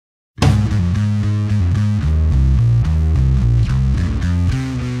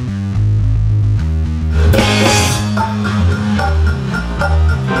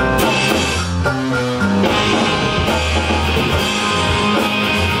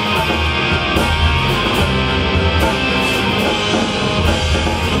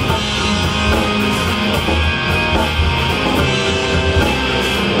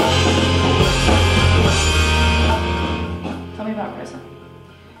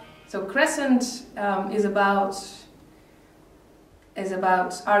So Crescent is about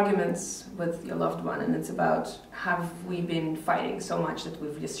arguments with your loved one, and it's about, have we been fighting so much that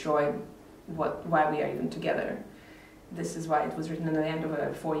we've destroyed why we are even together. This is why it was written at the end of a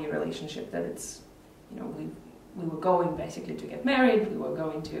 4-year relationship, that it's, you know, we were going basically to get married, we were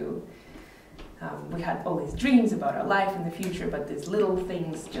going to, we had all these dreams about our life in the future, but these little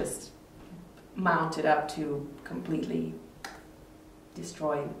things just mounted up to completely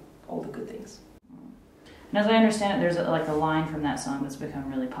destroy all the good things. And as I understand it, there's like a line from that song that's become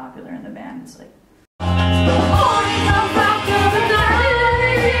really popular in the band. It's like,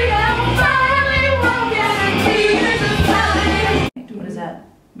 what does that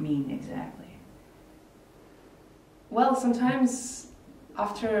mean exactly? Well, sometimes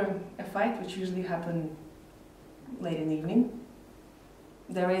after a fight, which usually happens late in the evening,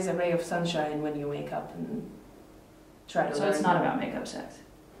 there is a ray of sunshine when you wake up and try to learn. So it's not about makeup sex?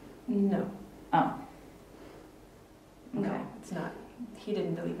 No. Oh. Okay. No, it's not. He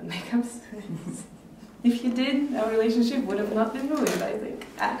didn't believe in makeups. If he did, our relationship would have not been ruined, I think,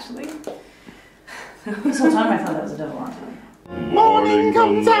 actually. This whole time I thought that was a double entendre. Morning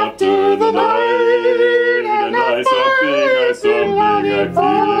comes after the night, and I feel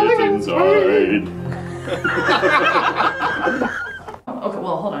it inside. Okay,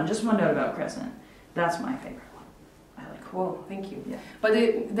 well, hold on. Just one note about Crescent. That's my favorite one. I like it. Cool, thank you. Yeah. But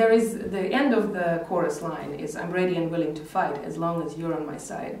there is, the end of the chorus line is, I'm ready and willing to fight as long as you're on my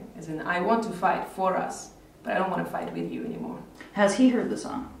side. As in, I want to fight for us, but I don't want to fight with you anymore. Has he heard the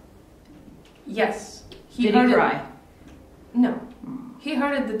song? Yes. Did he cry? No. He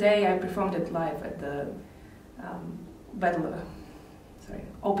heard it the day I performed it live at the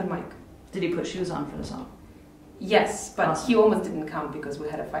open mic. Did he put shoes on for the song? Yes, but awesome. He almost didn't come because we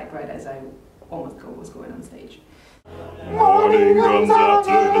had a fight right as I almost was going on stage. Morning comes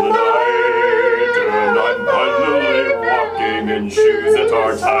after the night, and I'm finally walking in shoes that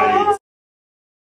are tight.